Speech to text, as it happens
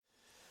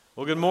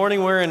Well, good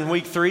morning. We're in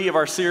week 3 of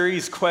our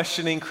series,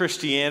 Questioning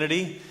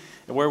Christianity,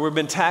 where we've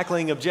been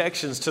tackling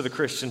objections to the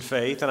Christian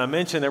faith. And I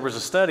mentioned there was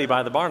a study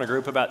by the Barna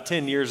Group about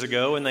 10 years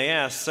ago, and they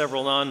asked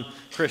several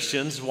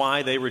non-Christians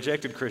why they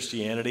rejected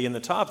Christianity. And the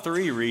top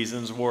 3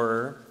 reasons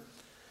were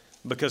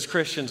because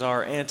Christians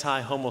are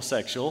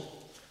anti-homosexual.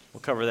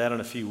 We'll cover that in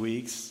a few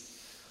weeks.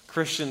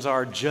 Christians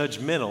are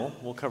judgmental.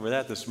 We'll cover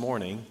that this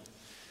morning.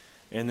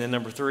 And then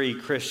number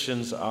 3,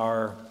 Christians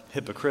are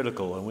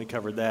hypocritical, and we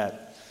covered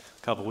that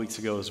a couple weeks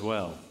ago as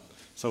well.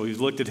 So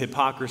we've looked at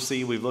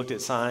hypocrisy, we've looked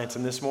at science,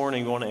 and this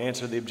morning we want to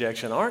answer the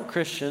objection, aren't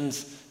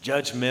Christians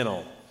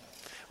judgmental?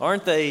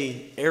 Aren't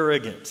they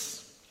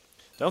arrogant?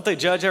 Don't they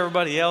judge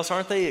everybody else?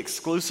 Aren't they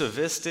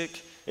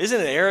exclusivistic?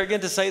 Isn't it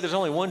arrogant to say there's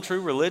only one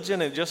true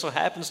religion and it just so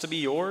happens to be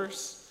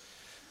yours?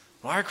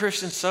 Why are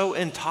Christians so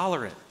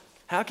intolerant?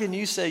 How can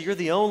you say you're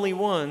the only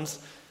ones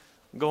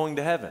going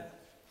to heaven?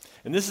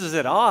 And this is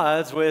at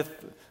odds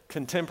with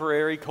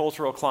contemporary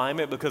cultural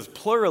climate, because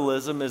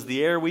pluralism is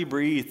the air we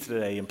breathe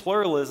today, and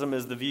pluralism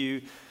is the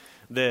view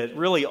that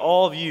really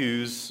all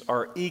views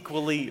are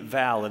equally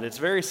valid. It's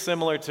very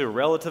similar to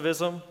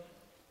relativism.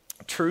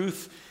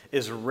 Truth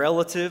is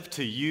relative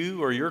to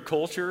you or your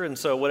culture, and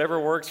so whatever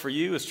works for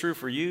you is true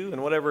for you,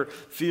 and whatever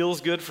feels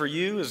good for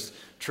you is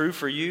true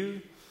for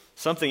you.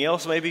 Something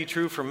else may be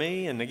true for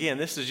me, and again,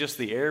 this is just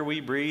the air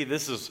we breathe.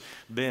 This has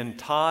been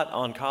taught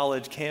on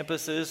college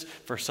campuses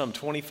for some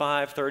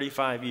 25,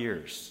 35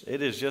 years.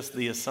 It is just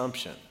the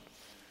assumption.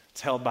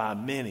 It's held by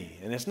many,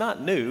 and it's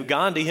not new.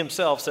 Gandhi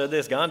himself said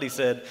this. Gandhi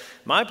said,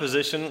 "My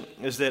position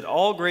is that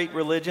all great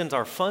religions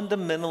are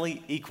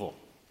fundamentally equal."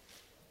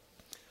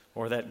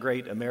 Or that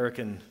great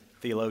American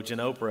theologian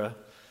Oprah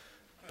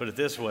put it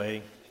this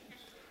way,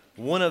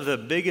 "One of the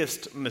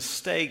biggest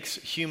mistakes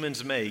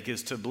humans make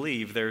is to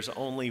believe there's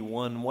only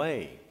one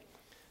way.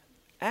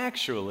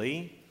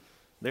 Actually,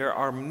 there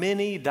are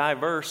many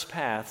diverse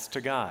paths to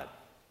God."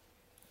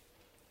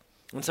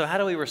 And so how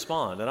do we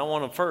respond? And I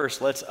want to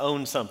first, let's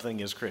own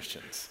something as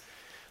Christians.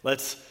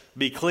 Let's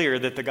be clear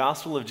that the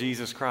gospel of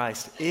Jesus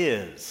Christ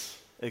is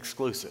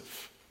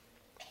exclusive.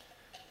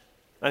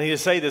 I need to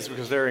say this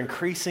because there are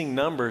increasing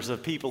numbers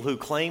of people who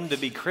claim to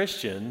be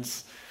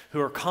Christians who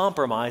are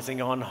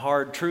compromising on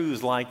hard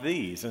truths like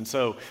these. And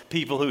so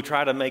people who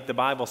try to make the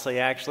Bible say,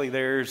 actually,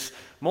 there's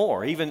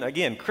more, even,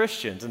 again,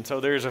 Christians. And so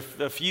there's a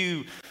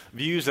few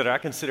views that I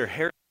consider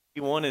heresy.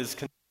 One is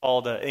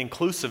called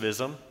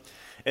inclusivism,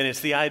 and it's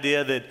the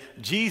idea that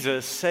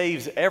Jesus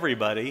saves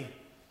everybody,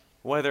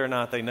 whether or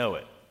not they know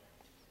it.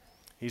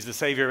 He's the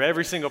Savior of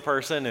every single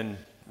person, and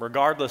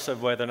regardless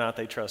of whether or not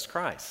they trust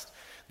Christ.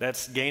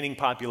 That's gaining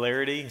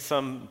popularity.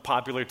 Some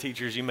popular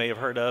teachers you may have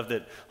heard of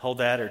that hold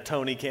that are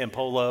Tony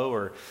Campolo,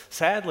 or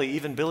sadly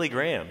even Billy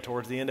Graham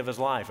towards the end of his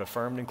life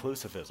affirmed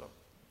inclusivism.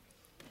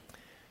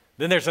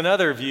 Then there's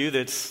another view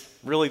that's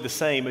really the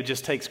same. It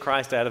just takes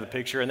Christ out of the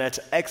picture, and that's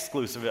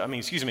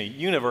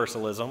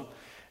universalism,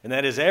 and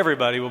that is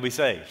everybody will be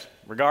saved.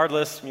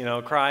 Regardless,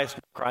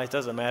 Christ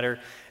doesn't matter.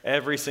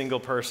 Every single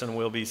person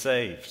will be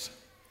saved.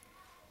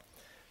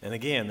 And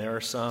again, there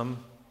are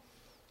some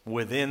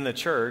within the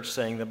church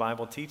saying the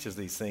Bible teaches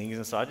these things.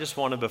 And so I just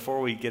want to, before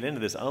we get into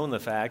this, own the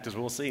fact, as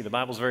we'll see, the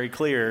Bible's very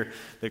clear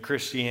that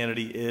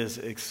Christianity is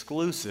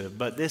exclusive.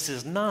 But this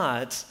is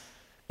not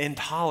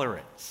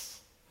intolerance.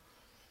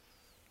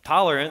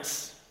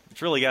 Tolerance,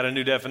 it's really got a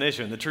new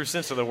definition. The true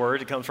sense of the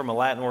word, it comes from a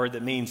Latin word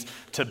that means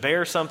to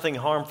bear something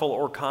harmful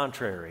or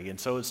contrary. And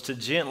so it's to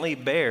gently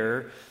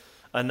bear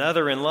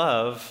another in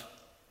love,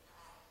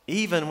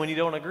 even when you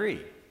don't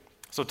agree.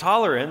 So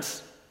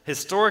tolerance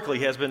historically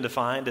has been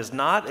defined as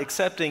not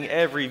accepting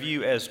every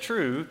view as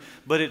true,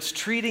 but it's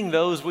treating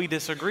those we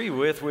disagree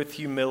with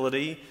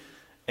humility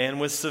and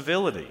with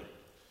civility.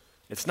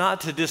 It's not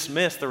to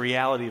dismiss the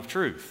reality of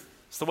truth.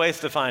 It's the way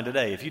it's defined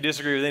today. If you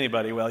disagree with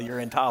anybody, well,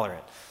 you're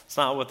intolerant. It's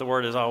not what the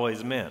word has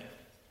always meant.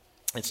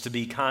 It's to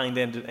be kind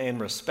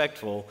and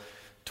respectful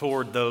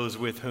toward those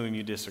with whom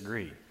you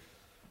disagree.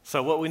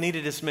 So what we need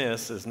to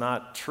dismiss is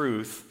not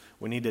truth.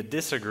 We need to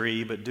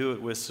disagree, but do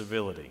it with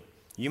civility.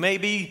 You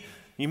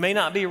may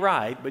not be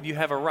right, but you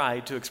have a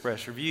right to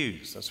express your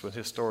views. That's what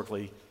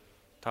historically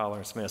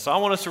tolerance meant. So I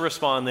want us to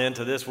respond then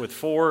to this with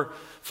four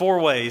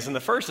ways. And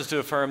the first is to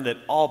affirm that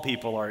all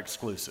people are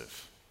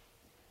exclusive.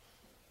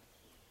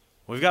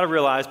 We've got to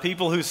realize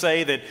people who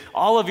say that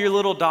all of your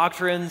little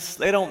doctrines,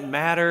 they don't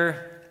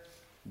matter,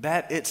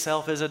 that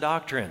itself is a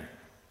doctrine.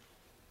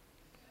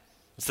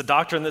 It's the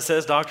doctrine that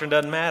says doctrine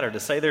doesn't matter. To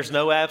say there's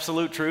no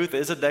absolute truth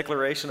is a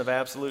declaration of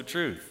absolute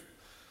truth.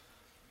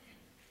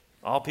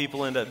 All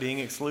people end up being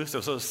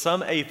exclusive. So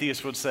some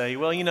atheists would say,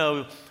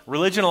 well,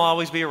 religion will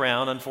always be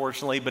around,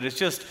 unfortunately, but it's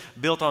just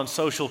built on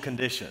social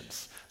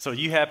conditions. So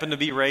you happen to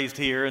be raised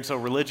here, and so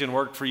religion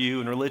worked for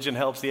you, and religion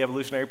helps the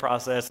evolutionary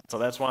process, so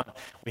that's why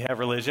we have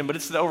religion. But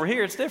it's over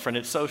here, it's different.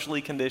 It's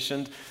socially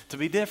conditioned to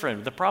be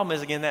different. The problem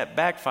is, again, that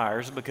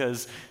backfires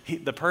because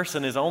the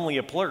person is only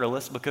a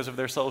pluralist because of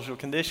their social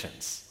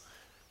conditions,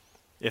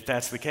 if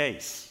that's the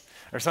case.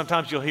 Or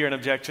sometimes you'll hear an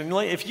objection,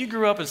 if you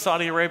grew up in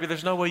Saudi Arabia,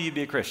 there's no way you'd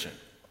be a Christian.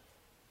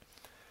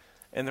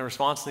 And the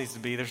response needs to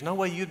be, there's no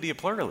way you'd be a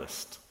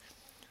pluralist.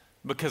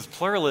 Because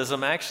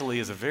pluralism actually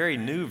is a very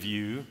new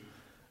view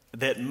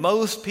that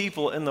most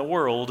people in the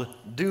world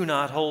do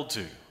not hold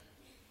to.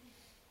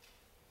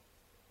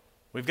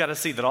 We've got to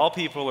see that all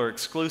people are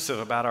exclusive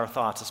about our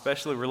thoughts,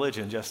 especially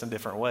religion, just in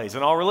different ways.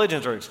 And all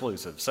religions are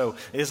exclusive. So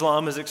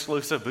Islam is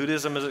exclusive,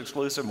 Buddhism is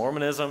exclusive,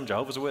 Mormonism,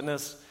 Jehovah's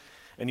Witness.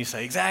 And you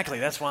say, exactly,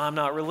 that's why I'm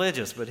not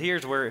religious. But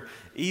here's where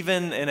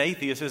even an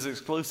atheist is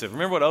exclusive.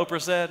 Remember what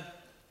Oprah said?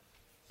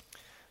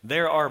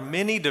 There are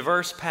many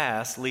diverse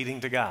paths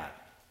leading to God.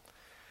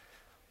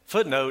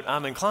 Footnote,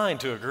 I'm inclined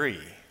to agree.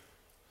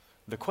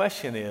 The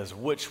question is,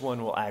 which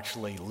one will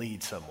actually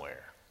lead somewhere?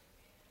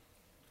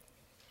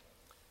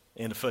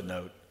 In a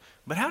footnote.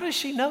 But how does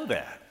she know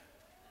that?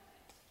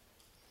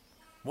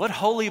 What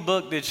holy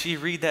book did she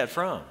read that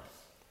from?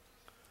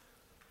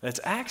 That's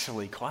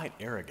actually quite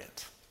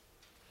arrogant.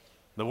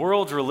 The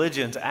world's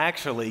religions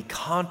actually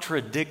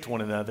contradict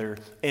one another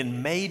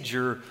in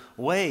major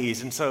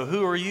ways. And so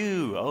who are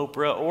you,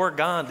 Oprah or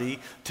Gandhi,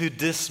 to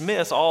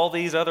dismiss all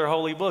these other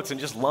holy books and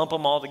just lump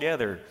them all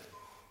together?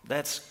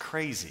 That's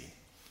crazy.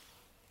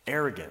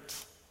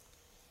 Arrogant.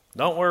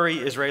 Don't worry,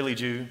 Israeli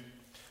Jew.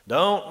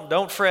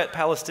 Don't fret,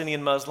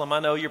 Palestinian Muslim. I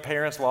know your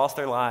parents lost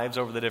their lives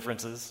over the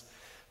differences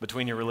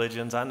between your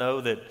religions. I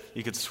know that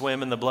you could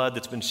swim in the blood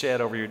that's been shed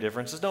over your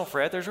differences. Don't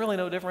fret. There's really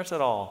no difference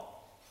at all.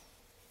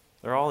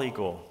 They're all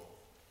equal.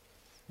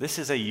 This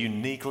is a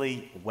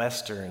uniquely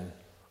Western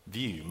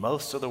view.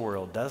 Most of the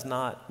world does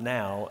not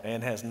now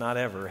and has not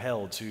ever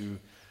held to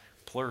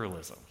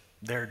pluralism.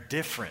 They're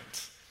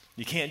different.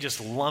 You can't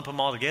just lump them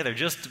all together.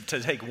 Just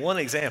to take one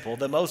example,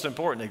 the most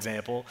important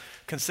example,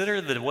 consider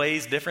the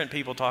ways different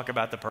people talk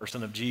about the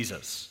person of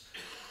Jesus.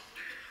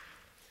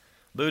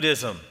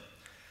 Buddhism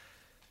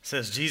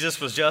says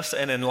Jesus was just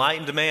an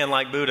enlightened man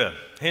like Buddha.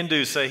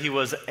 Hindus say he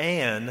was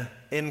an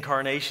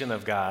incarnation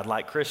of God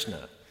like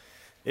Krishna.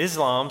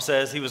 Islam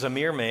says he was a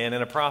mere man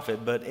and a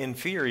prophet, but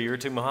inferior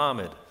to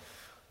Muhammad.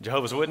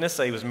 Jehovah's Witnesses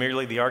say he was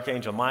merely the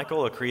Archangel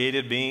Michael, a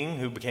created being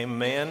who became a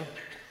man.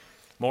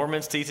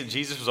 Mormons teach that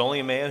Jesus was only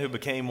a man who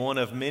became one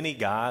of many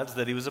gods,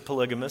 that he was a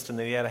polygamist, and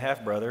that he had a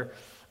half-brother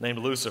named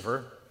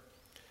Lucifer.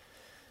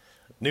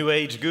 New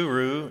Age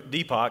guru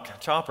Deepak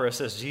Chopra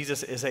says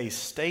Jesus is a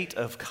state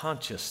of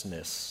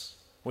consciousness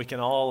we can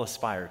all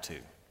aspire to.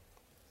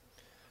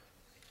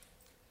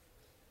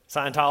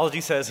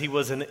 Scientology says he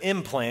was an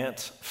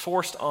implant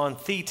forced on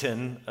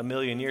Thetan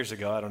 1,000,000 years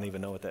ago. I don't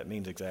even know what that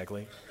means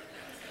exactly.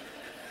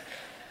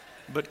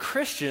 But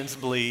Christians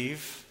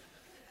believe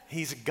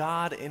he's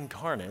God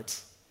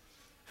incarnate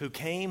who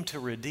came to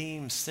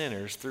redeem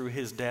sinners through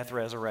his death,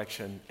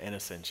 resurrection, and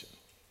ascension.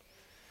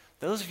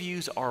 Those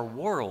views are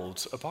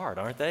worlds apart,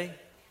 aren't they?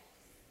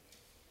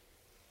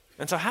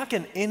 And so how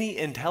can any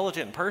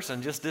intelligent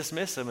person just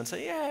dismiss them and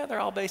say, yeah, they're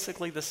all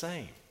basically the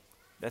same?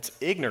 That's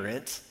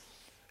ignorant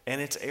and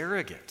it's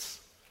arrogance.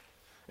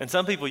 And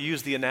some people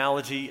use the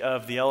analogy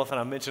of the elephant.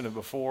 I mentioned it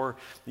before.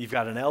 You've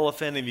got an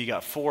elephant and you've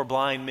got 4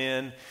 blind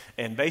men.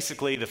 And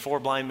basically the 4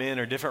 blind men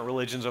are different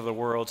religions of the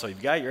world. So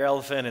you've got your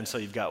elephant, and so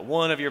you've got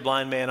one of your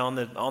blind men on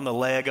the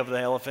leg of the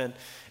elephant.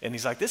 And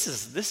he's like, this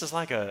is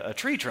like a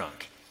tree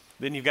trunk.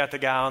 Then you've got the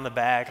guy on the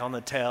back, on the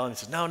tail, and he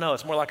says, no,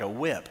 it's more like a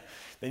whip.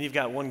 Then you've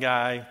got one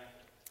guy,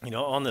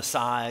 on the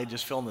side,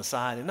 just filling the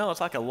side. And no,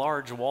 it's like a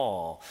large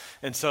wall.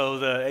 And so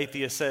the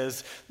atheist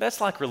says, that's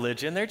like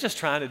religion. They're just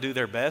trying to do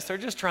their best. They're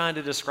just trying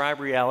to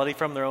describe reality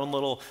from their own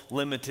little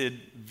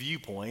limited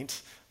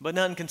viewpoint, but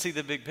none can see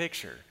the big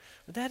picture.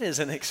 But that is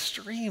an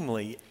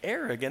extremely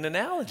arrogant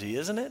analogy,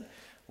 isn't it?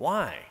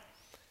 Why?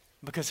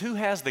 Because who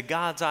has the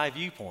God's eye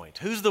viewpoint?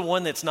 Who's the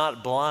one that's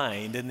not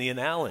blind in the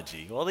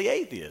analogy? Well, the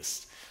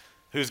atheist,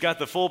 who's got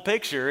the full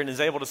picture and is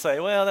able to say,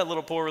 well, that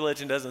little poor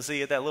religion doesn't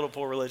see it, that little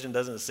poor religion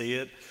doesn't see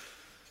it.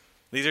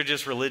 These are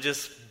just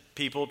religious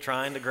people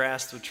trying to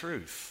grasp the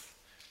truth.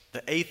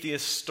 The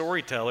atheist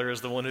storyteller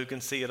is the one who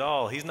can see it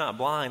all. He's not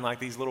blind like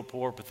these little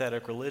poor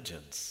pathetic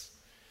religions.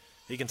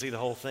 He can see the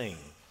whole thing.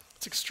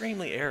 It's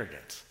extremely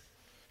arrogant.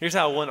 Here's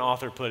how one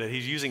author put it.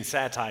 He's using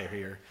satire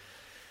here.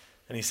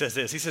 And he says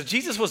this. He says,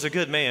 Jesus was a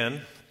good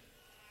man,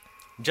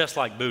 just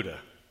like Buddha,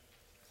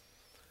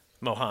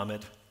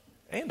 Mohammed,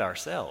 and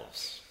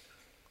ourselves.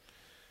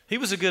 He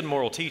was a good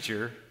moral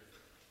teacher,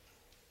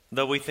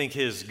 though we think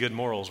his good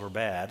morals were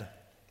bad.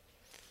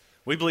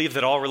 We believe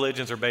that all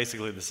religions are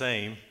basically the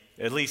same,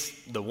 at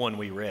least the one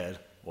we read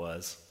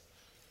was.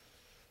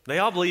 They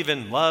all believe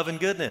in love and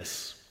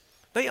goodness.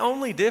 They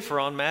only differ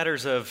on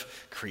matters of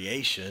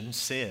creation,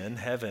 sin,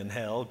 heaven,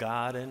 hell,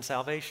 God, and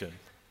salvation.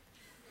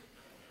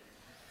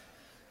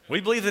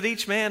 We believe that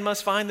each man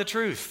must find the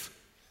truth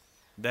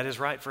that is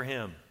right for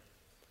him.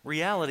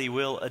 Reality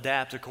will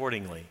adapt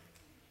accordingly.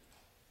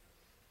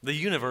 The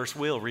universe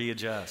will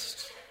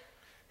readjust.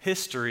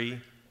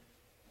 History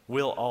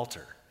will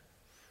alter.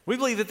 We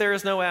believe that there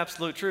is no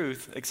absolute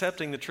truth,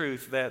 accepting the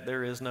truth that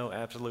there is no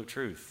absolute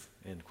truth,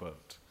 end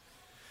quote.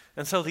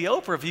 And so the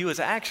Oprah view is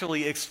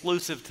actually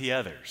exclusive to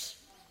others.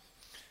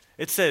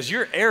 It says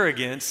your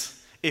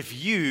arrogance if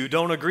you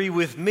don't agree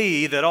with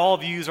me that all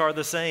views are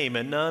the same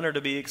and none are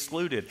to be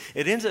excluded.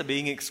 It ends up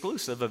being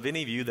exclusive of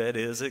any view that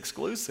is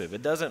exclusive.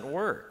 It doesn't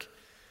work.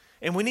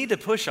 And we need to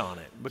push on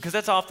it because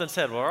that's often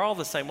said, well, we're all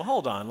the same. Well,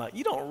 hold on. Like,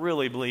 you don't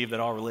really believe that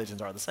all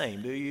religions are the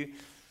same, do you?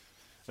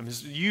 I mean,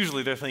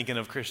 usually they're thinking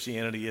of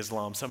Christianity,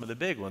 Islam, some of the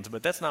big ones,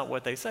 but that's not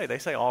what they say. They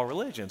say all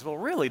religions. Well,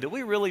 really, do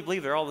we really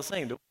believe they're all the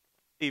same? Do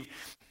we believe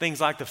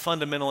things like the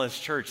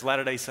Fundamentalist Church,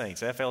 Latter-day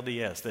Saints,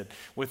 FLDS, that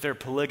with their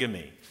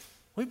polygamy,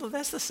 we believe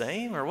that's the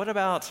same? Or what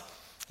about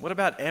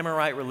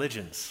Amorite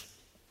religions,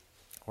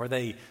 where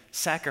they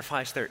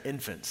sacrifice their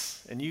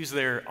infants and use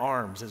their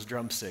arms as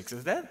drumsticks?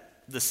 Is that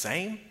the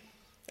same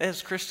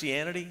as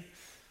Christianity?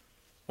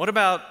 What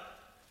about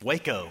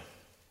Waco,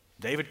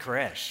 David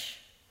Koresh?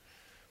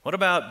 What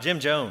about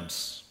Jim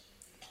Jones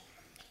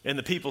in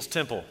the People's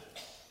Temple,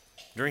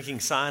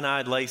 drinking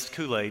cyanide-laced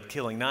Kool-Aid,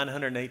 killing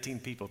 918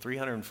 people,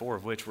 304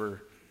 of which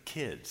were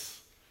kids?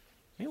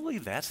 Can you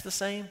believe that's the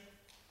same?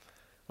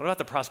 What about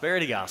the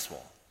prosperity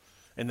gospel?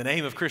 In the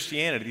name of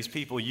Christianity, these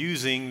people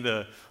using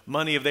the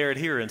money of their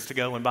adherents to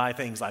go and buy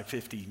things like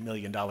 $50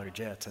 million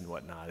jets and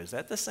whatnot. Is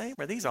that the same?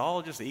 Are these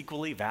all just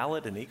equally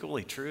valid and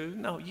equally true?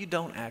 No, you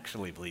don't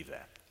actually believe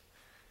that.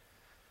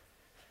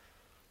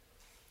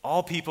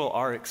 All people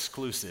are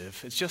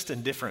exclusive. It's just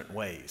in different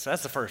ways.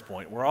 That's the first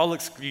point. We're all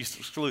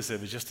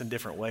exclusive. It's just in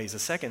different ways. The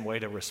second way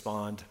to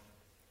respond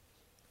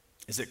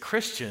is that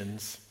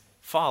Christians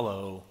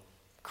follow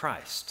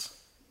Christ.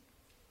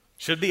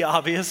 Should be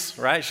obvious,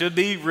 right? Should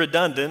be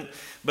redundant.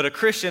 But a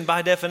Christian,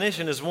 by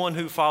definition, is one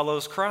who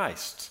follows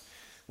Christ,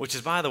 which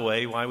is, by the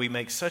way, why we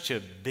make such a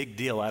big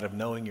deal out of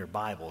knowing your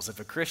Bibles. If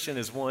a Christian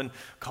is one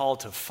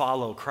called to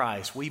follow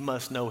Christ, we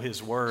must know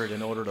his word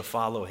in order to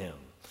follow him.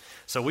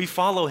 So we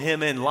follow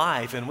him in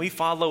life and we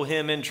follow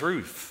him in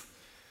truth.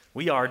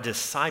 We are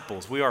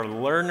disciples. We are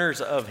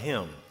learners of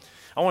him.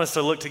 I want us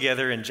to look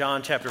together in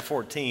John chapter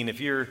 14. If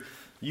you're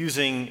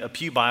using a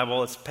Pew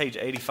Bible, it's page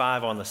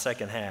 85 on the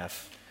second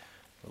half.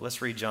 But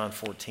let's read John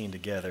 14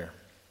 together.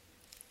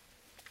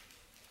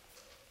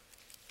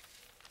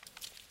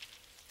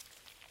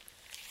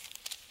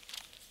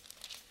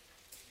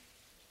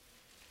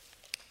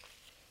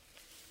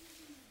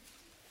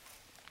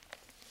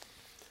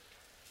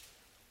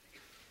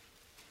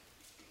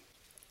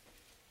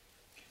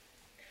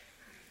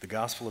 The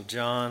Gospel of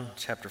John,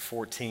 chapter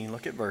 14,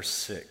 look at verse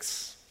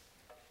 6.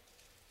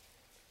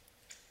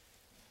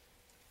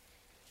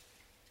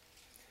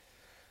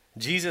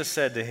 Jesus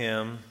said to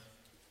him,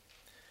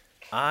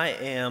 I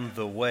am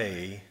the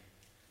way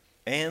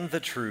and the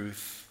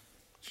truth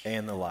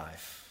and the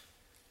life.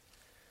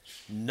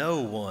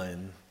 No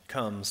one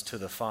comes to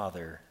the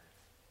Father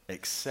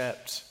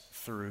except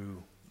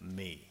through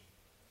me.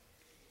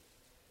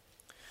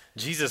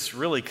 Jesus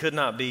really could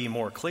not be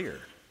more clear.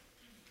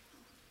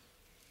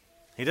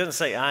 He doesn't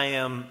say, I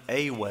am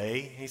a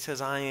way. He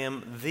says, I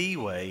am the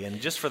way.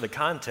 And just for the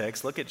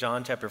context, look at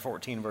John chapter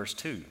 14, verse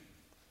 2.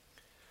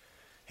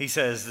 He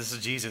says, this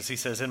is Jesus, he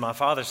says, in my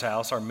Father's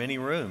house are many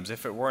rooms.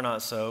 If it were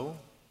not so,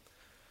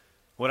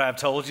 would I have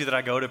told you that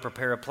I go to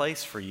prepare a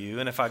place for you?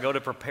 And if I go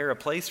to prepare a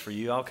place for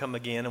you, I'll come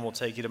again and will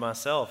take you to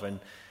myself. And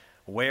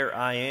where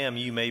I am,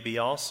 you may be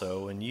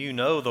also. And you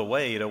know the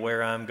way to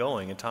where I'm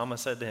going. And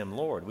Thomas said to him,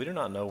 Lord, we do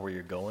not know where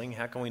you're going.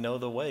 How can we know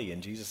the way?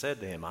 And Jesus said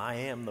to him, I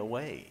am the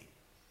way.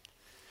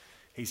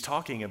 He's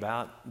talking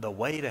about the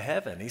way to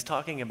heaven. He's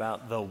talking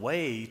about the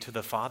way to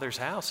the Father's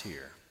house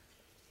here.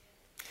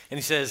 And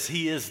he says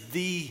he is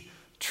the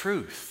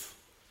truth.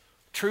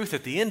 Truth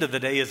at the end of the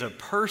day is a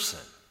person.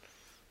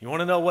 You want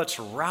to know what's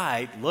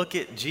right? Look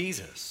at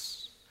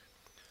Jesus.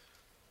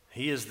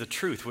 He is the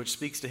truth, which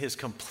speaks to his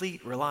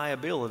complete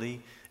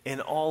reliability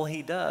in all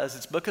he does.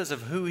 It's because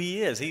of who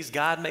he is. He's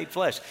God made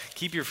flesh.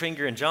 Keep your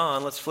finger in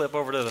John. Let's flip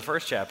over to the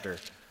first chapter.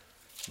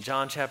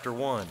 John chapter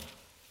 1.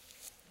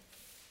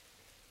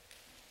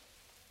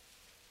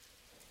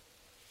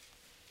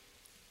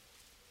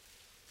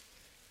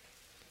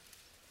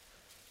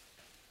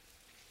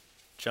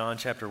 John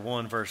chapter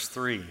 1, verse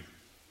 3.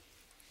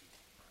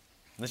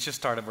 Let's just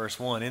start at verse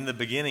 1. In the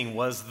beginning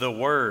was the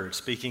Word,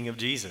 speaking of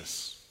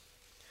Jesus.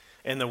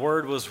 And the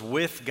Word was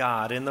with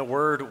God, and the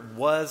Word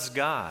was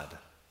God.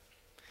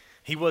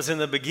 He was in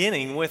the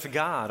beginning with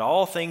God.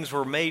 All things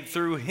were made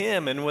through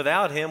him, and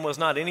without him was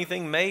not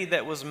anything made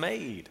that was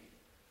made.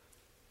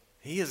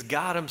 He is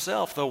God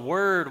himself. The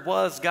Word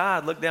was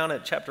God. Look down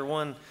at chapter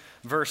 1,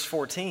 verse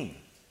 14.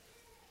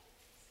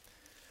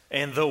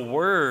 And the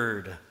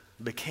Word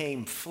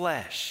became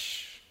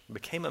flesh,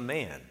 became a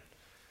man,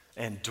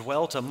 and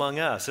dwelt among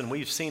us. And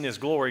we've seen his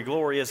glory.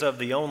 Glory as of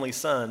the only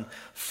Son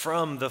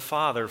from the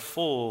Father,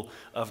 full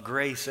of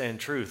grace and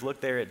truth.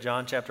 Look there at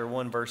John chapter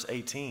 1, verse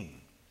 18.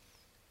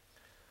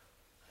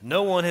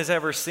 No one has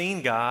ever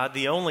seen God,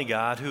 the only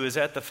God, who is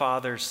at the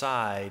Father's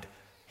side.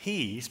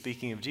 He,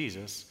 speaking of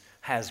Jesus,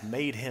 has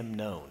made him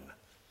known.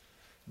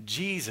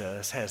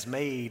 Jesus has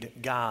made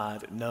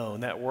God known.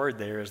 That word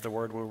there is the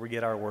word where we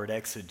get our word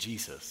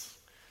exegesis.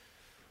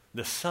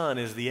 The Son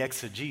is the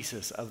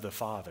exegesis of the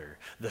Father.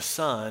 The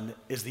Son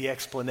is the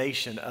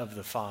explanation of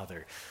the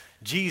Father.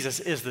 Jesus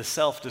is the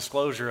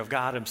self-disclosure of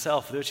God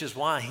himself, which is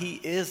why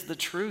he is the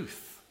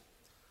truth.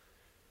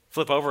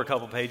 Flip over a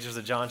couple pages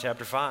to John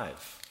chapter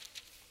 5.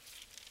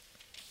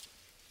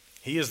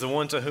 He is the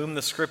one to whom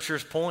the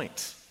scriptures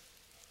point.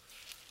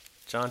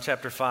 John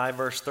chapter 5,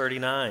 verse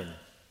 39.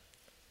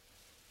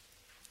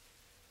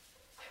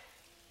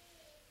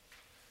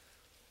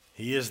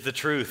 He is the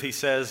truth. He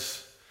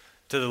says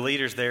to the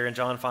leaders there in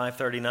John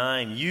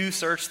 5:39, you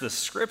search the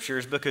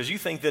scriptures because you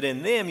think that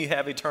in them you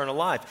have eternal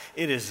life.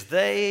 It is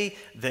they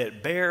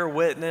that bear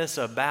witness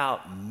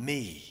about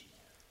me.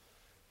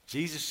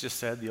 Jesus just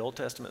said the Old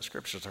Testament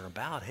scriptures are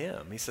about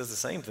him. He says the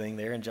same thing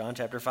there in John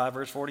chapter 5,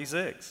 verse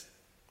 46.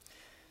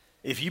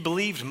 If you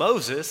believed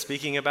Moses,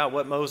 speaking about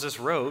what Moses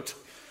wrote,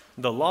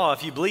 the law,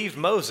 if you believed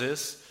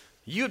Moses,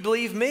 you would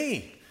believe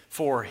me,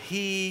 for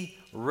he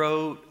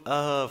wrote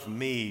of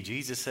me.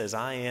 Jesus says,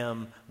 I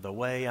am the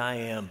way, I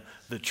am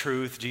the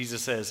truth.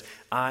 Jesus says,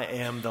 I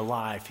am the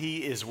life.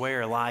 He is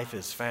where life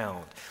is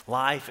found.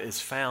 Life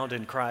is found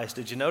in Christ.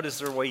 Did you notice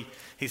the way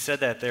he said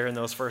that there in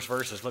those first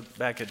verses? Look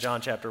back at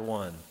John chapter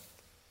 1.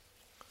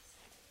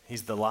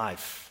 He's the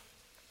life.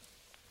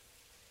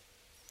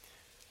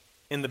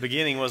 In the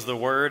beginning was the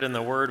Word, and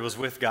the Word was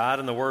with God,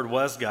 and the Word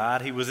was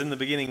God. He was in the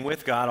beginning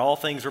with God. All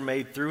things were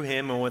made through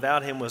him, and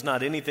without him was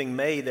not anything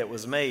made that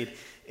was made.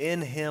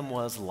 In him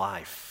was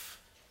life,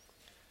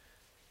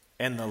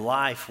 and the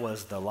life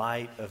was the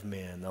light of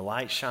men. The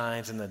light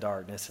shines in the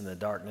darkness, and the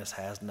darkness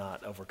has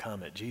not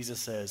overcome it. Jesus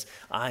says,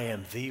 I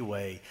am the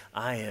way,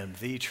 I am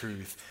the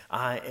truth,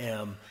 I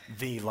am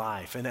the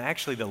life. And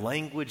actually, the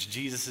language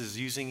Jesus is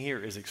using here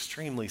is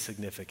extremely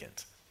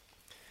significant.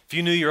 If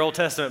you knew your Old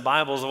Testament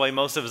Bibles the way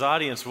most of his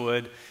audience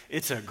would,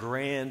 it's a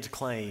grand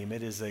claim.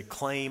 It is a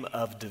claim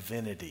of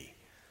divinity.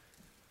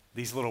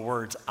 These little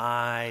words,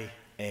 I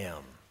am.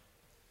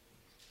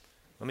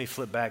 Let me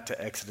flip back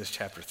to Exodus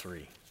chapter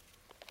 3.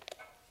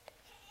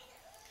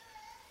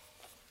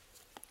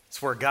 It's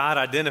where God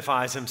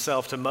identifies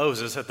himself to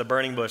Moses at the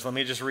burning bush. Let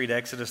me just read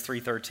Exodus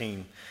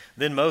 3:13.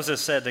 Then Moses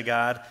said to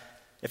God,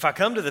 if I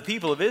come to the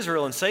people of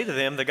Israel and say to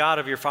them, the God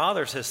of your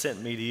fathers has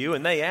sent me to you,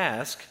 and they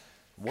ask,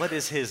 what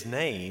is his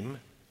name?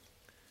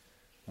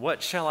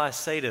 What shall I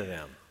say to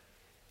them?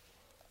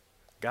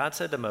 God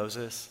said to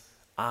Moses,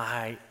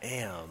 I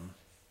am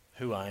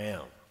who I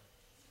am.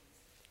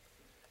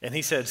 And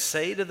he said,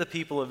 say to the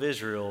people of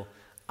Israel,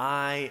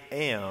 I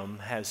am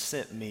has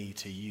sent me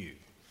to you.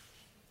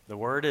 The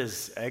word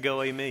is ego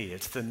eimi.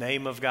 It's the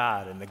name of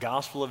God. In the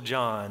Gospel of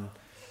John,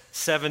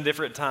 7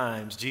 different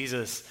times,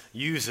 Jesus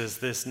uses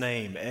this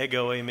name,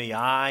 ego eimi.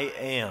 I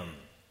am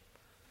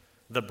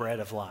the bread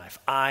of life.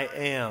 I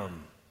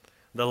am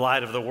the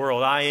light of the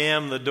world. I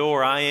am the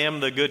door. I am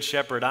the good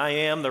shepherd. I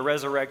am the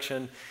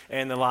resurrection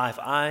and the life.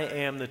 I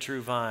am the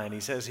true vine. He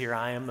says here,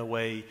 I am the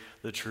way,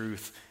 the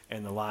truth,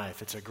 and the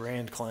life. It's a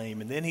grand claim.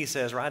 And then he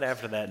says right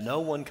after that, no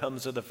one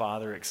comes to the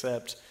Father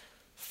except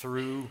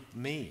through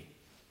me.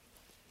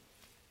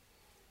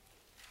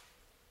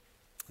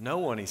 No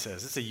one, he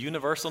says. It's a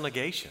universal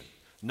negation.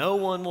 No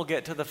one will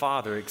get to the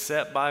Father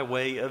except by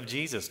way of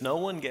Jesus. No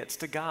one gets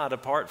to God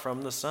apart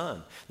from the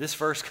Son. This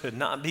verse could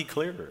not be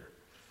clearer.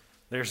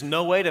 There's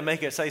no way to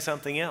make it say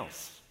something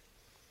else.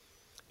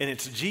 And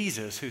it's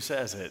Jesus who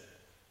says it,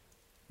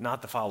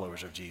 not the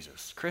followers of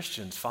Jesus.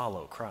 Christians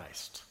follow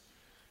Christ.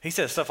 He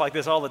says stuff like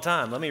this all the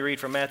time. Let me read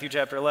from Matthew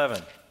chapter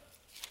 11.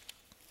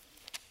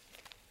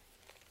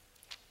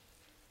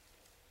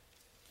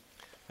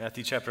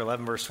 Matthew chapter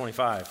 11, verse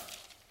 25.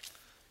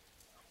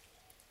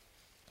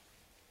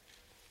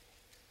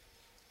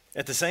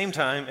 At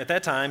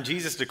that time,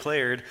 Jesus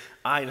declared,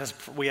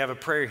 we have a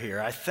prayer here.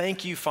 I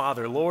thank you,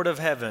 Father, Lord of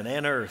heaven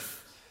and earth,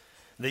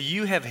 that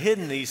you have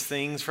hidden these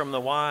things from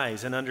the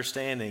wise and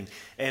understanding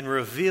and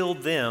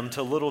revealed them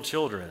to little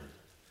children.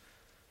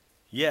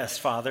 Yes,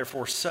 Father,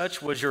 for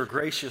such was your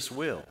gracious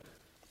will.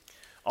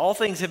 All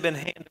things have been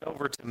handed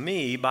over to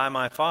me by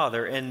my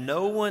Father, and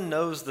no one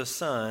knows the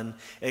Son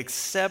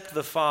except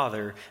the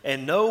Father,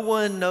 and no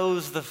one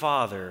knows the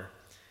Father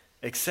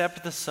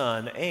except the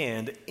Son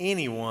and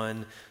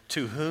anyone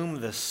to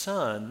whom the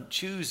Son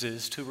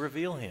chooses to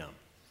reveal him.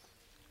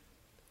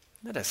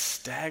 Isn't that a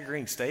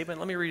staggering statement?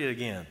 Let me read it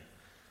again.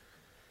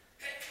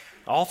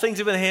 All things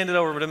have been handed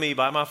over to me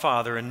by my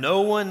Father, and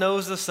no one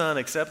knows the Son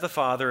except the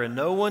Father, and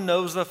no one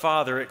knows the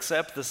Father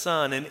except the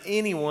Son, and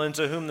anyone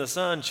to whom the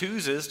Son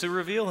chooses to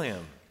reveal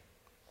him.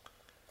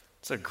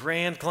 It's a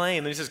grand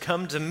claim. He says,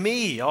 come to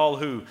me, all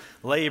who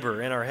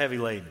labor and are heavy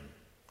laden.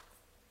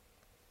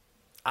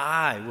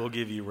 I will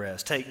give you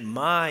rest. Take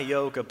my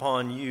yoke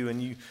upon you,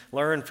 and you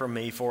learn from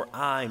me, for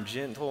I am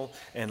gentle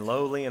and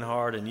lowly in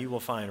heart, and you will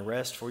find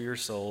rest for your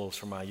souls,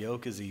 for my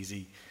yoke is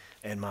easy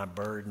and my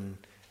burden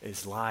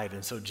is light.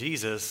 And so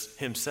Jesus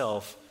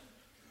himself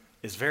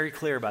is very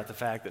clear about the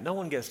fact that no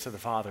one gets to the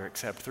Father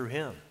except through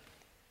him.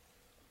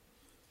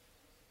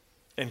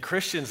 And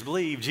Christians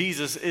believe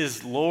Jesus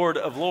is Lord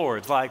of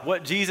Lords. Like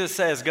what Jesus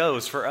says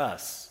goes for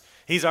us.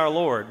 He's our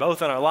Lord,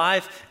 both in our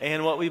life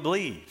and what we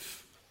believe.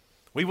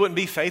 We wouldn't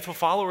be faithful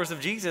followers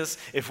of Jesus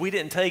if we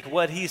didn't take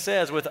what he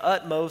says with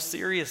utmost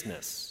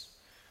seriousness.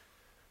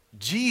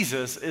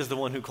 Jesus is the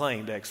one who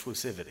claimed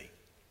exclusivity.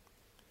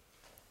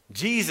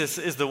 Jesus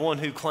is the one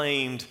who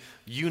claimed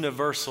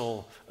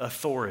universal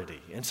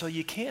authority. And so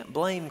you can't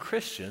blame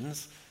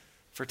Christians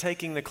for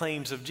taking the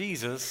claims of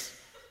Jesus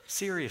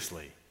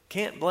seriously.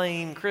 Can't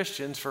blame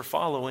Christians for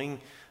following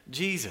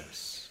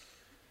Jesus.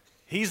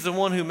 He's the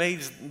one who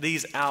made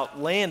these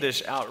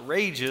outlandish,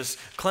 outrageous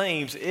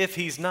claims if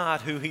he's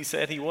not who he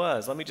said he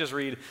was. Let me just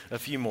read a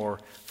few more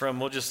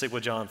we'll just stick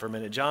with John for a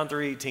minute. John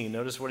 3:18,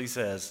 notice what he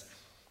says.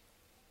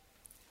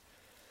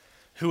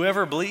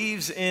 Whoever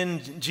believes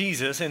in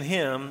Jesus, in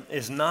him,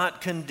 is not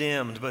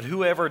condemned, but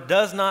whoever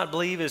does not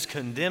believe is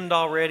condemned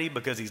already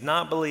because he's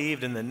not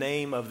believed in the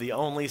name of the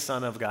only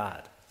Son of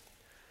God.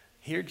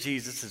 Here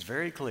Jesus is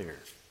very clear.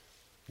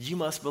 You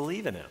must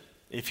believe in him.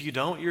 If you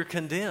don't, you're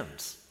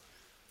condemned.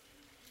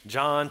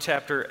 John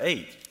chapter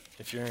 8.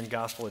 If you're in the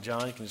Gospel of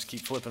John, you can just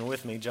keep flipping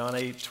with me. John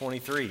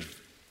 8:23.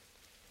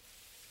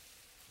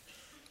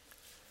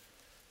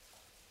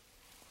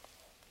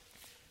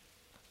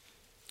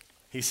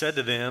 He said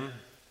to them,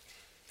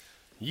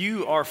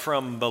 "You are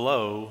from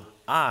below,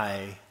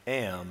 I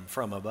am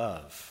from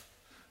above.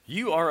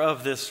 You are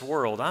of this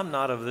world, I'm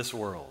not of this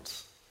world.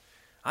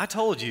 I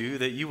told you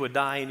that you would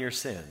die in your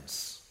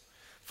sins.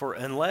 For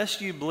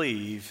unless you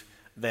believe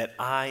that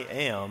I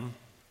am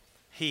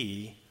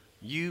He,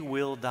 you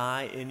will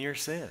die in your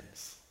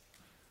sins."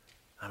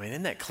 I mean,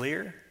 isn't that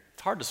clear?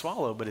 It's hard to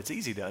swallow, but it's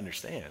easy to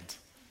understand.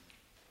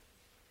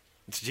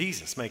 It's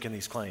Jesus making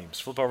these claims.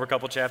 Flip over a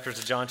couple chapters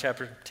to John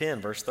chapter 10,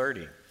 verse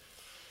 30.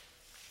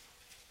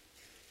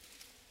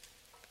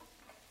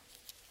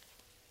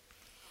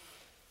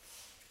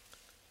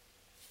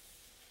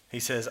 He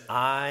says,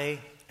 "I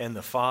and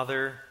the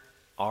Father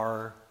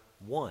are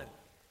one."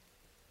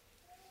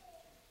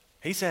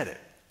 He said it.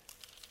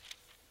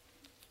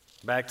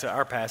 Back to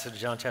our passage,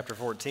 John chapter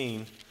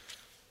 14.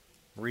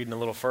 Reading a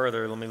little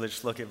further, let me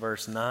just look at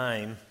verse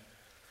 9.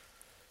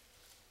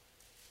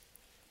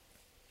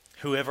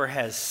 "Whoever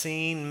has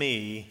seen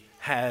me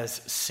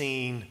has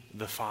seen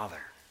the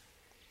Father."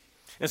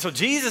 And so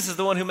Jesus is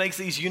the one who makes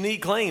these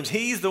unique claims.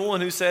 He's the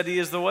one who said he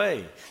is the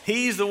way.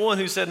 He's the one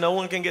who said no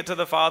one can get to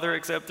the Father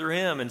except through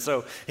him. And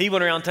so he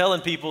went around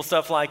telling people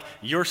stuff like,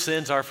 your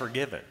sins are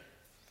forgiven.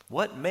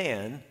 What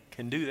man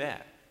can do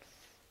that?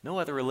 No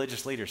other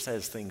religious leader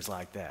says things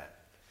like that.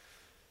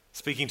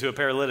 Speaking to a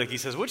paralytic, he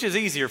says, which is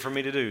easier for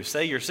me to do?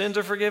 Say your sins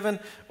are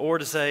forgiven, or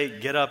to say,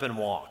 get up and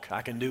walk?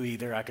 I can do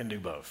either. I can do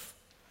both.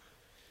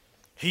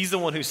 He's the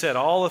one who said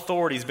all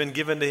authority has been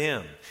given to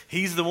him.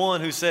 He's the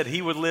one who said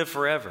he would live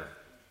forever.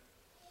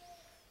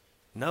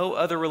 No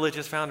other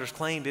religious founders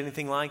claimed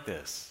anything like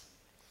this.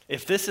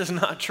 If this is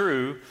not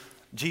true,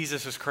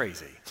 Jesus is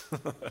crazy.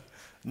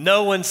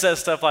 No one says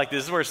stuff like this.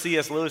 This is where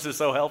C.S. Lewis is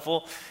so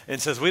helpful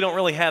and says we don't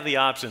really have the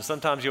option.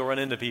 Sometimes you'll run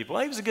into people.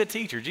 He was a good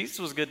teacher. Jesus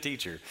was a good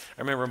teacher.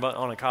 I remember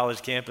on a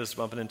college campus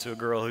bumping into a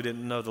girl who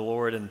didn't know the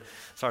Lord and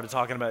started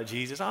talking about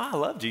Jesus. Oh, I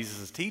love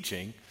Jesus'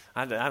 teaching.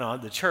 I know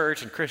the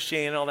church and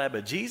Christianity and all that,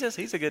 but Jesus,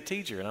 he's a good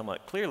teacher. And I'm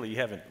like, clearly you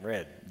haven't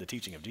read the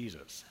teaching of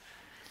Jesus.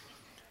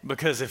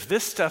 Because if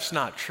this stuff's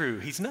not true,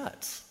 he's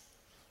nuts.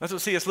 That's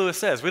what C.S. Lewis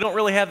says. We don't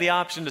really have the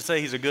option to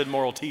say he's a good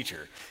moral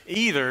teacher.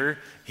 Either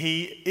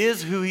he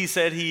is who he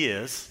said he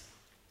is,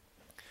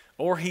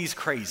 or he's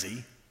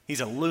crazy.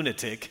 He's a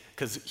lunatic,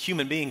 because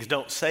human beings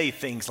don't say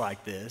things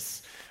like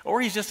this,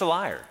 or he's just a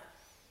liar.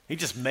 He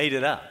just made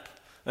it up.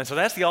 And so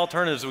that's the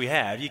alternatives we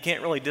have. You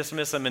can't really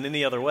dismiss him in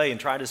any other way and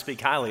try to speak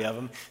highly of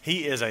him.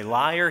 He is a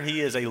liar, he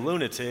is a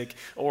lunatic,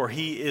 or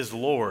he is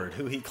Lord,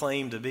 who he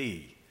claimed to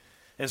be.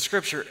 And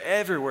Scripture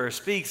everywhere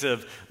speaks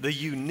of the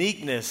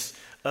uniqueness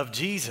of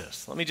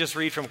Jesus. Let me just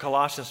read from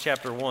Colossians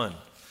chapter 1,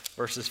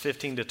 verses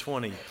 15 to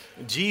 20.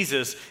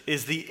 Jesus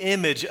is the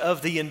image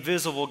of the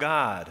invisible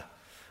God,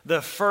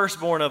 the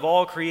firstborn of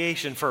all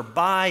creation, for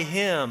by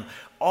him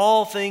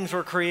all things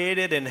were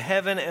created in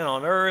heaven and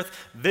on earth,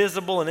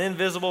 visible and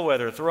invisible,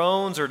 whether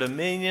thrones or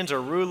dominions or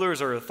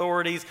rulers or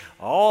authorities.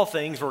 All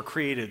things were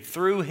created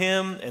through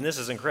him, and this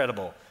is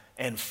incredible,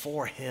 and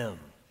for him.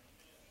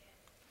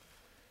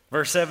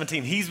 Verse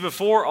 17, he's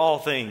before all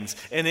things,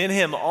 and in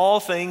him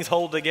all things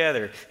hold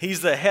together.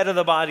 He's the head of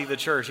the body, the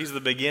church. He's the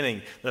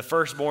beginning, the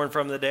firstborn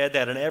from the dead,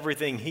 that in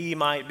everything he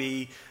might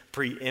be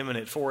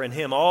preeminent. For in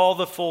him all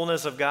the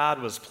fullness of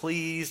God was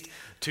pleased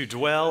to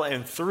dwell,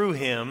 and through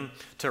him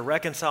to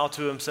reconcile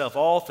to himself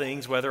all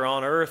things, whether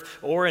on earth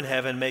or in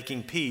heaven,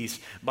 making peace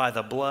by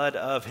the blood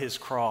of his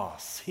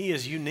cross. He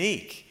is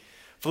unique.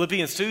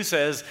 Philippians 2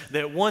 says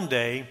that one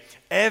day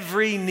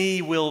every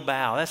knee will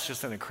bow. That's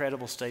just an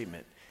incredible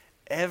statement.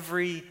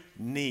 Every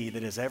knee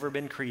that has ever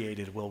been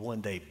created will one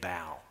day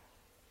bow.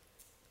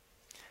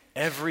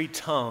 Every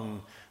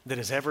tongue that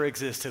has ever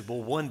existed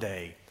will one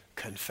day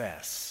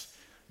confess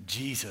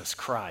Jesus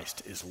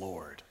Christ is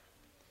Lord.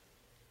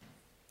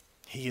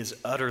 He is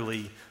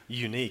utterly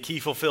unique.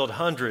 He fulfilled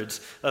hundreds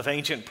of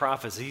ancient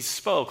prophecies. He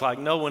spoke like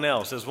no one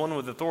else. As one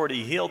with authority,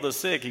 he healed the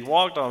sick. He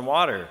walked on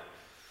water,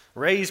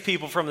 raised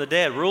people from the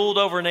dead, ruled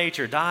over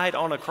nature, died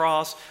on a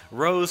cross,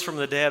 rose from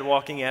the dead,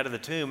 walking out of the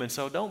tomb. And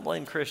so don't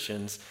blame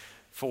Christians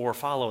for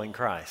following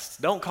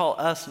Christ. Don't call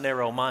us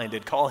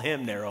narrow-minded, call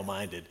him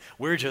narrow-minded.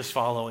 We're just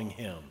following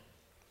him.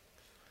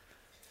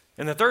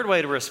 And the third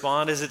way to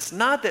respond is it's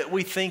not that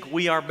we think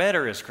we are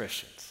better as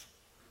Christians.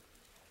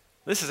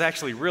 This is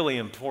actually really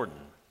important.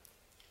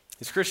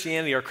 Is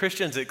Christianity, are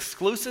Christians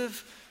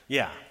exclusive?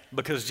 Yeah,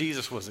 because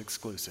Jesus was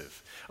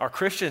exclusive. Are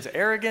Christians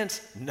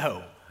arrogant?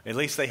 No, at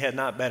least they had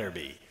not better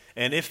be.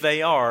 And if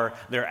they are,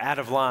 they're out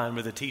of line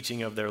with the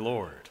teaching of their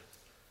Lord.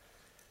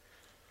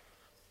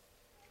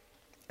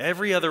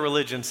 Every other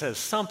religion says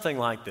something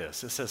like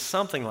this. It says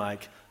something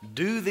like,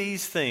 do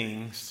these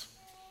things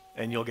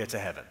and you'll get to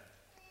heaven.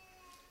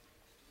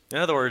 In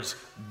other words,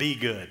 be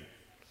good.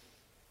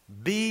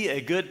 Be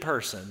a good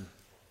person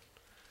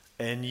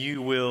and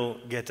you will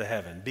get to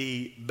heaven.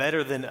 Be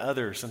better than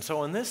others. And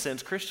so in this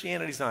sense,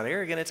 Christianity is not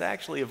arrogant. It's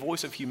actually a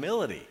voice of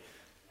humility,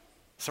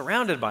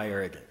 surrounded by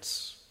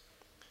arrogance.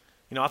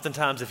 You know,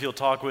 oftentimes if you'll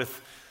talk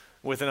with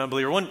an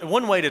unbeliever,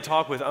 one way to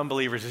talk with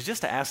unbelievers is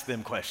just to ask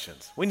them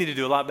questions. We need to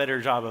do a lot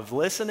better job of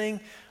listening,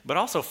 but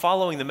also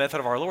following the method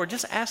of our Lord.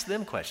 Just ask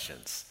them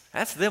questions.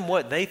 Ask them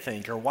what they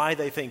think or why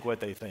they think what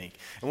they think.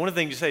 And one of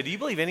the things you say, do you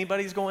believe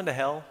anybody's going to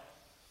hell?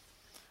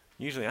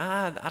 Usually,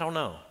 I don't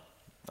know.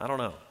 I don't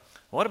know.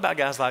 What about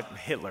guys like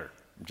Hitler,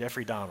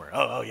 Jeffrey Dahmer?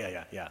 Oh,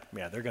 yeah,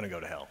 they're going to go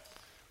to hell.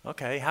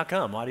 Okay, how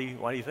come? Why do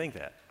you think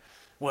that?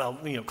 Well,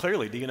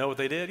 clearly, do you know what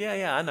they did?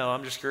 Yeah, I know.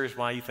 I'm just curious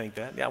why you think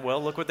that. Yeah,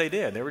 well, look what they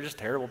did. They were just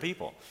terrible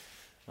people.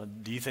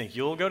 Do you think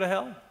you'll go to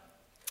hell?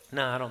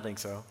 No, I don't think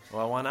so.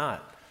 Well, why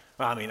not?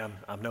 Well,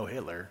 I'm no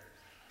Hitler.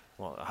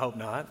 Well, I hope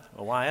not.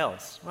 Well, why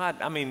else? Well,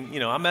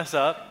 I mess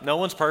up. No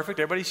one's perfect.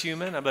 Everybody's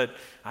human. But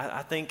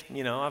I think,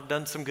 I've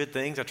done some good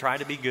things. I try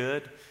to be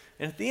good.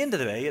 And at the end of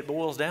the day, it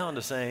boils down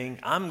to saying,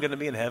 I'm going to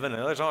be in heaven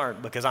and others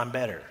aren't because I'm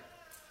better.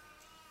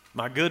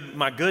 My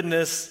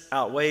goodness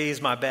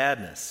outweighs my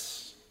badness.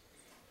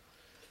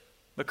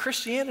 But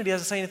Christianity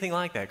doesn't say anything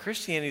like that.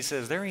 Christianity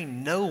says there ain't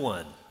no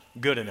one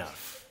good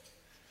enough.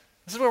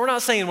 This is where we're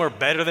not saying we're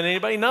better than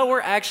anybody. No,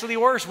 we're actually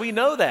worse. We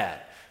know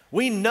that.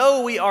 We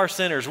know we are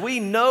sinners. We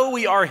know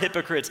we are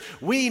hypocrites.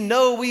 We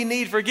know we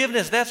need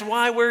forgiveness. That's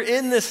why we're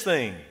in this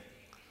thing.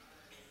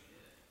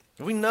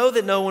 We know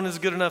that no one is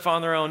good enough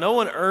on their own. No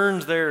one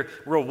earns their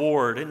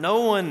reward. And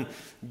no one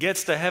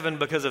gets to heaven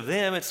because of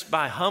them. It's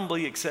by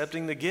humbly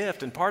accepting the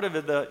gift. And part of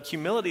it, the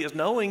humility, is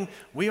knowing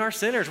we are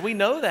sinners. We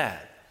know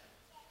that.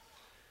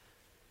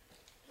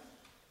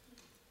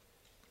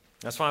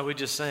 That's why we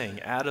just sang,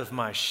 out of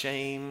my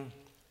shame,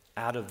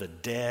 out of the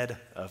dead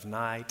of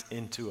night,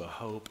 into a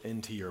hope,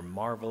 into your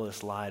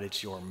marvelous light.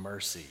 It's your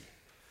mercy.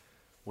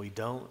 We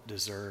don't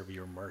deserve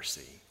your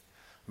mercy.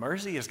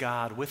 Mercy is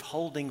God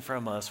withholding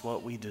from us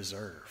what we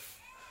deserve.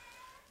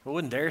 We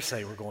wouldn't dare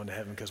say we're going to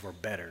heaven because we're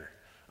better.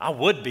 I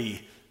would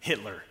be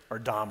Hitler or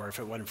Dahmer if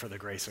it wasn't for the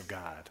grace of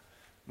God.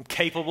 I'm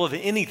capable of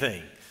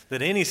anything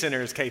that any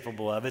sinner is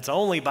capable of. It's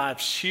only by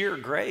sheer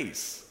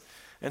grace.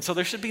 And so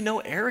there should be no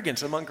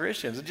arrogance among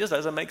Christians. It just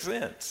doesn't make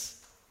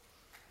sense.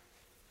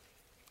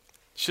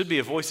 It should be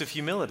a voice of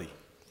humility.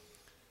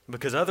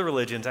 Because other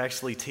religions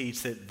actually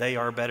teach that they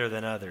are better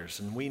than others,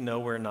 and we know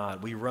we're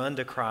not. We run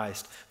to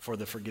Christ for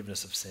the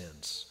forgiveness of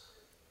sins.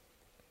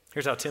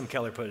 Here's how Tim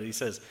Keller put it. He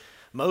says,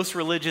 most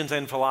religions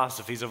and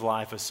philosophies of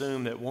life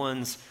assume that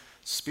one's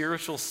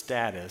spiritual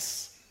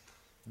status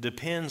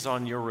depends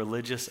on your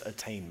religious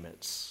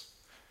attainments.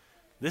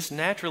 This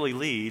naturally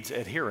leads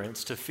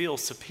adherents to feel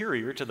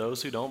superior to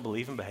those who don't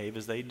believe and behave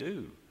as they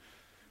do.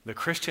 The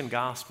Christian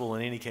gospel,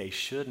 in any case,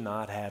 should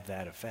not have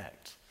that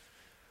effect.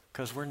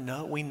 Because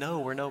we know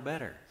we're no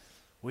better.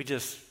 We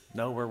just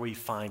know where we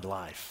find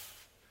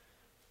life.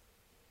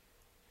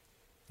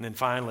 And then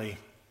finally,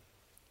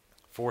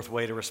 fourth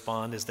way to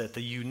respond is that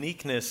the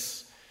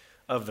uniqueness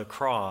of the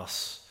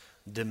cross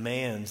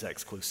demands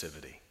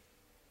exclusivity.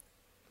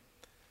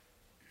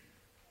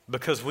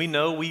 Because we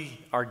know we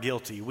are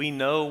guilty. We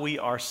know we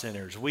are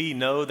sinners. We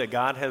know that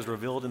God has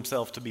revealed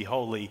himself to be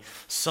holy.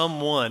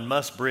 Someone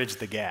must bridge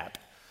the gap.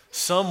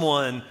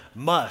 Someone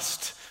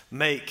must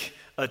make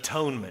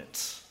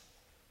atonement.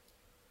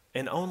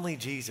 And only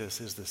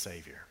Jesus is the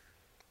Savior.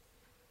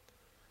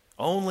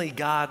 Only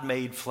God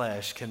made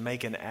flesh can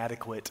make an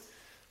adequate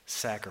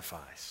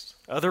sacrifice.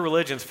 Other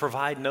religions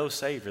provide no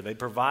Savior. They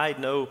provide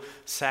no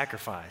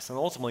sacrifice, and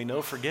ultimately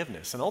no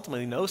forgiveness, and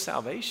ultimately no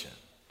salvation.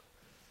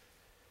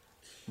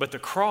 But the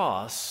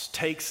cross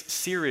takes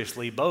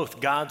seriously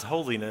both God's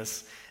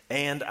holiness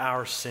and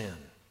our sin.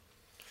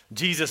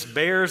 Jesus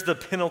bears the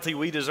penalty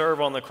we deserve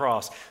on the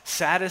cross,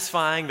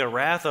 satisfying the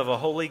wrath of a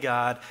holy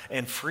God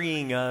and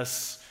freeing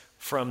us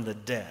from the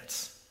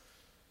debts.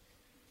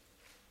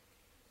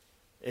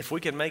 If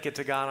we could make it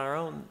to God on our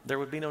own, there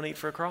would be no need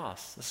for a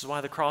cross. This is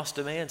why the cross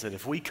demands it.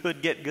 If we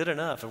could get good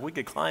enough, if we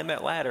could climb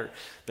that ladder,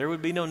 there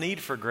would be no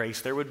need for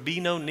grace. There would be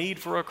no need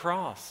for a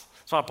cross.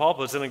 That's why Paul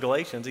puts it in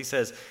Galatians. He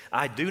says,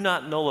 I do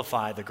not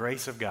nullify the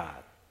grace of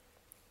God.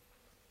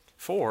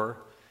 For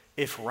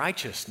if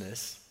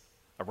righteousness,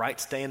 a right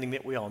standing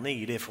that we all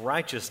need, if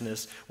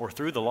righteousness were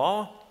through the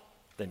law,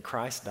 then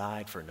Christ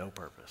died for no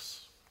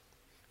purpose.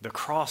 The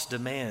cross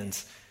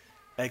demands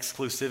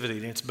exclusivity.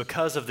 And it's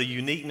because of the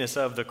uniqueness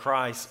of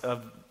Christ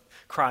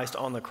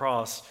on the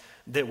cross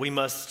that we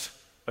must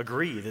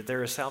agree that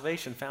there is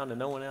salvation found in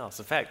no one else.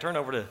 In fact, turn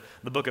over to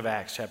the book of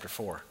Acts, chapter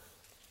 4.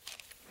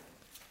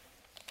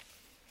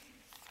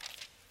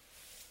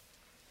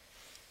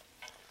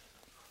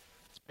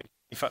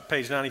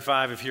 Page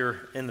 95 if you're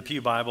in the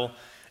Pew Bible.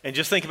 And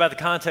just think about the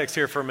context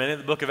here for a minute.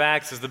 The book of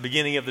Acts is the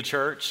beginning of the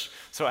church.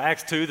 So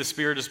Acts 2, the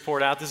Spirit is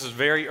poured out. This is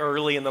very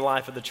early in the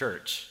life of the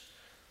church.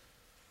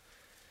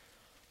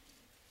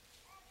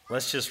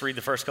 Let's just read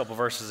the first couple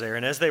verses there.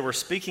 And as they were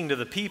speaking to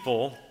the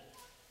people,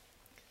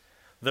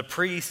 the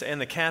priest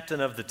and the captain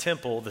of the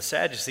temple, the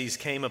Sadducees,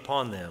 came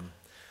upon them,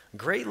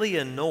 greatly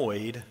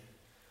annoyed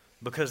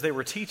because they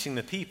were teaching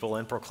the people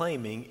and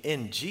proclaiming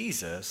in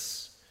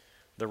Jesus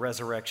the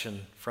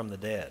resurrection from the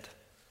dead.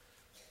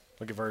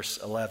 Look at verse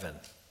 11.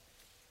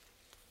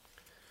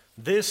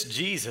 This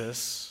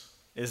Jesus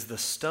is the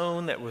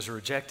stone that was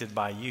rejected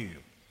by you,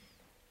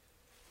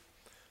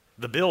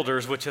 the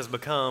builders, which has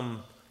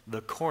become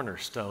the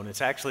cornerstone.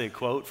 It's actually a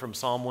quote from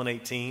Psalm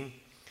 118.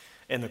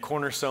 And the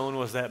cornerstone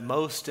was that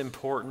most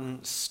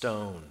important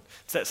stone.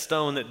 It's that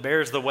stone that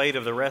bears the weight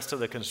of the rest of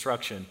the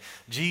construction.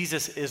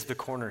 Jesus is the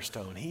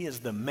cornerstone. He is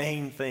the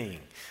main thing.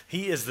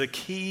 He is the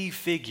key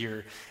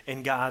figure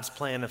in God's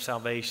plan of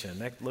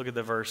salvation. Look at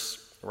the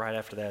verse right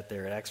after that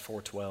there at Acts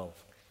 4:12.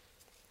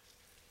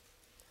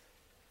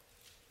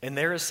 And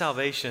there is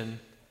salvation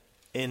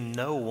in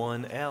no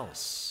one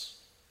else.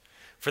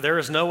 For there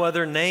is no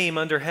other name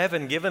under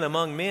heaven given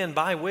among men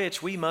by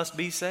which we must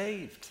be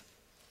saved.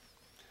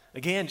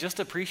 Again, just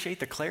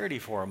appreciate the clarity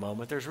for a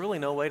moment. There's really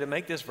no way to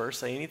make this verse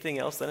say anything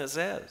else than it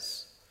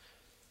says.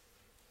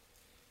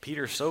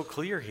 Peter's so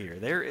clear here.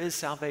 There is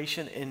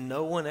salvation in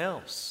no one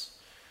else.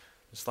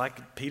 It's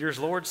like Peter's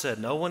Lord said,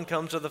 no one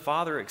comes to the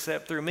Father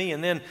except through me.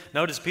 And then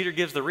notice Peter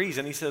gives the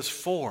reason. He says,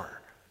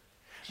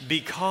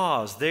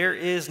 because there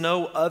is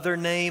no other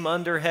name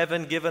under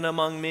heaven given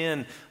among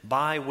men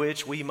by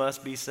which we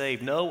must be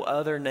saved. No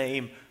other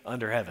name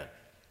under heaven.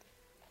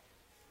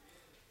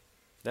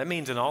 That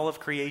means in all of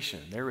creation,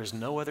 there is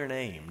no other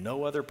name,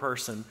 no other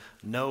person,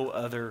 no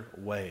other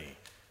way.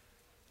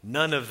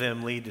 None of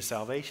them lead to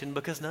salvation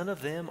because none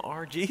of them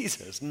are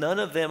Jesus. None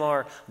of them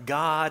are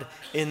God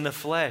in the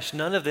flesh.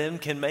 None of them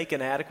can make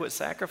an adequate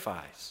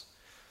sacrifice.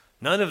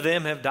 None of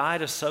them have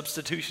died a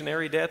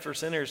substitutionary death for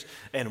sinners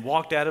and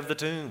walked out of the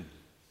tomb.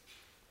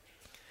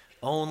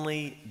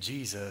 Only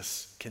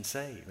Jesus can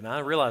save. And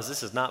I realize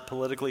this is not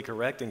politically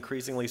correct,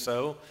 increasingly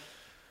so.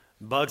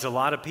 Bugs a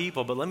lot of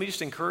people, but let me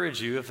just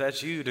encourage you, if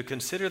that's you, to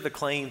consider the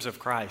claims of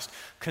Christ.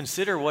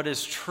 Consider what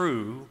is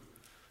true,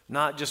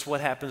 not just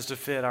what happens to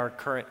fit our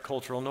current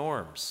cultural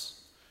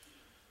norms.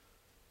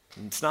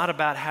 It's not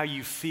about how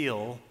you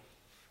feel,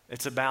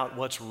 it's about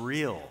what's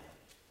real.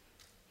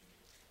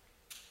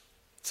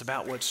 It's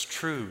about what's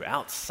true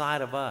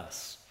outside of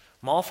us.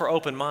 I'm all for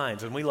open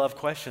minds, and we love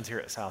questions here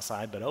at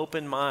Southside, but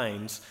open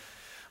minds,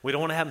 we don't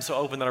want to have them so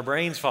open that our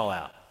brains fall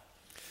out.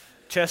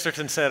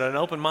 Chesterton said, an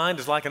open mind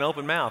is like an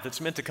open mouth.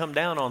 It's meant to come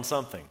down on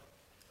something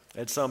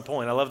at some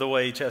point. I love the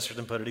way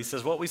Chesterton put it. He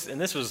says, and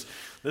this was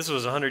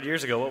 100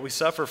 years ago, what we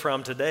suffer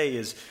from today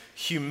is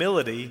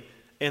humility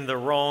in the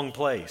wrong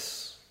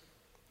place.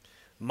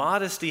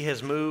 Modesty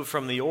has moved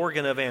from the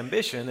organ of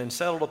ambition and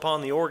settled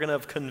upon the organ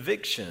of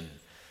conviction,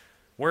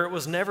 where it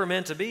was never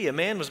meant to be. A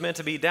man was meant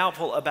to be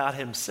doubtful about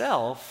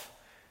himself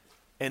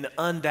and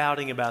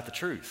undoubting about the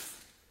truth.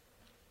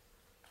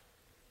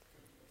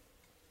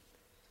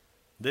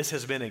 This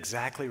has been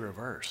exactly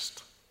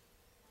reversed.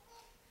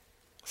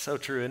 So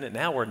true, isn't it?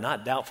 Now we're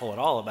not doubtful at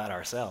all about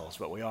ourselves,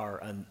 but we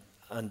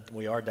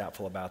are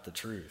doubtful about the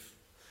truth.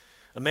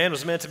 A man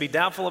was meant to be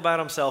doubtful about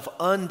himself,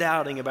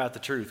 undoubting about the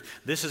truth.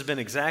 This has been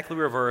exactly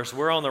reversed.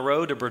 We're on the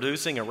road to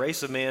producing a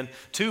race of men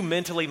too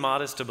mentally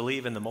modest to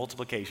believe in the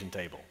multiplication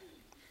table.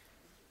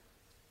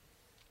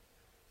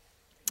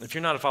 If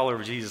you're not a follower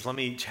of Jesus, let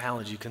me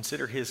challenge you.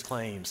 Consider his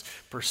claims.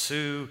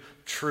 Pursue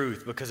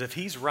truth, because if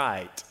he's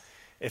right,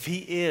 if he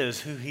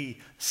is who he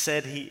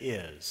said he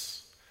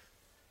is,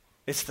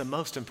 it's the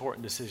most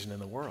important decision in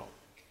the world.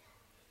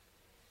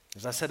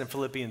 As I said in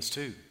Philippians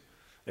 2,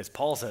 as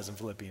Paul says in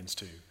Philippians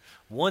 2,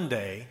 one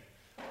day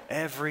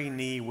every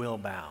knee will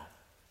bow,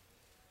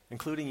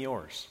 including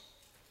yours.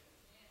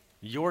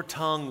 Your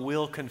tongue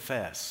will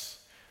confess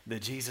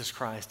that Jesus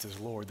Christ is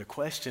Lord. The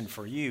question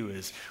for you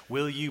is,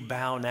 will you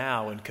bow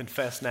now and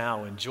confess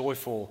now in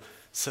joyful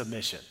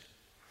submission?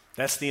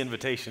 That's the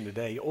invitation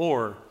today.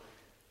 Or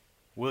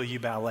will you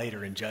bow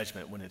later in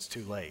judgment when it's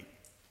too late?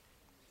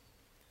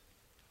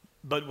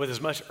 But with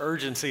as much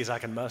urgency as I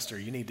can muster,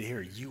 you need to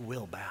hear, you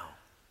will bow.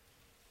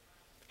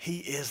 He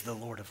is the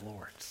Lord of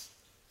Lords.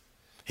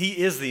 He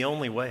is the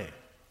only way.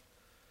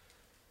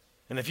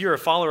 And if you're a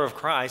follower of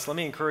Christ, let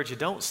me encourage you,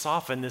 don't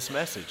soften this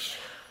message.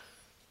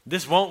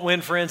 This won't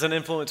win friends and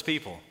influence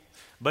people,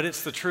 but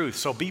it's the truth.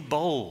 So be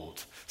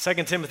bold. 2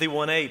 Timothy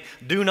 1:8,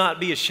 do not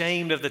be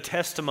ashamed of the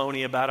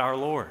testimony about our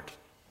Lord.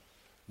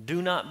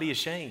 Do not be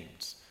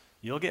ashamed.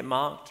 You'll get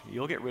mocked.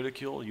 You'll get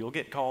ridiculed. You'll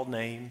get called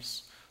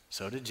names.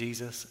 So did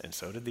Jesus, and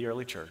so did the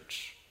early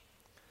church.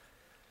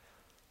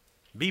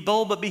 Be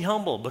bold, but be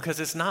humble, because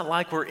it's not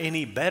like we're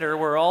any better.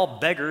 We're all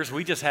beggars.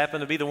 We just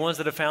happen to be the ones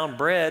that have found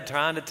bread,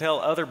 trying to tell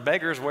other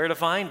beggars where to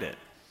find it.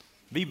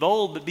 Be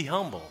bold, but be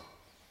humble.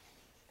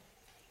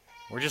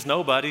 We're just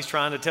nobodies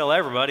trying to tell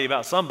everybody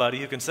about somebody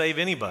who can save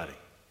anybody.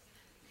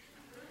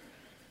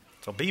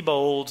 So be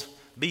bold,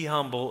 be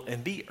humble,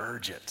 and be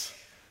urgent.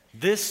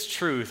 This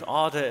truth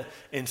ought to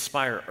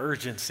inspire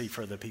urgency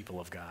for the people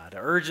of God.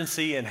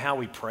 Urgency in how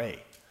we pray.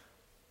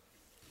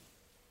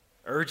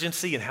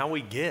 Urgency in how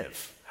we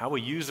give, how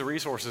we use the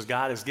resources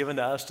God has given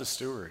to us to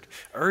steward.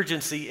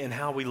 Urgency in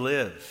how we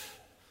live.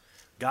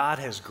 God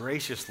has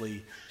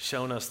graciously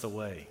shown us the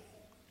way.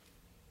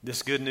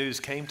 This good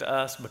news came to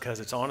us because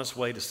it's on its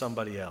way to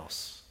somebody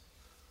else,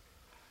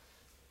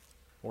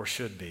 or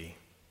should be.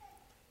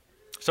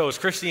 So is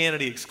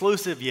Christianity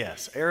exclusive?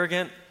 Yes.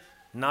 Arrogant?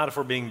 Not if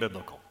we're being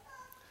biblical.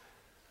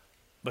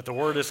 But the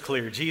word is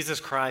clear. Jesus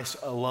Christ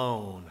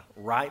alone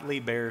rightly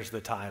bears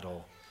the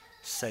title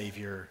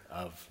Savior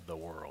of the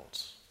world.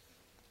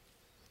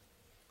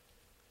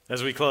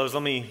 As we close,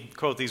 let me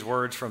quote these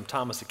words from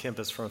Thomas à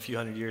Kempis from a few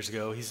hundred years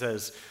ago. He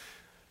says,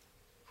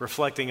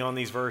 reflecting on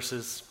these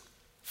verses,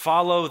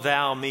 "Follow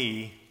thou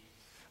me,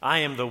 I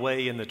am the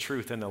way and the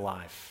truth and the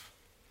life.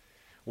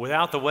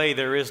 Without the way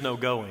there is no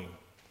going.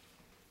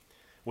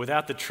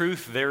 Without the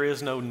truth there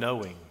is no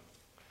knowing.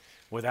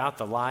 Without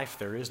the life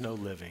there is no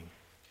living.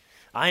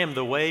 I am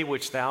the way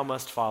which thou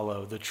must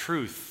follow, the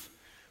truth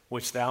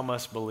which thou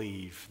must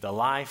believe, the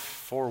life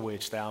for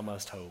which thou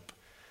must hope.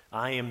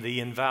 I am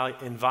the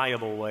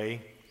inviolable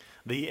way,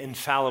 the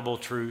infallible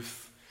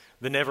truth,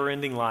 the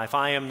never-ending life.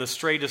 I am the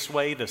straightest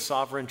way, the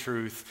sovereign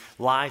truth,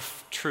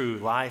 life true,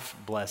 life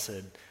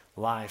blessed,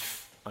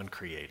 life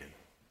uncreated."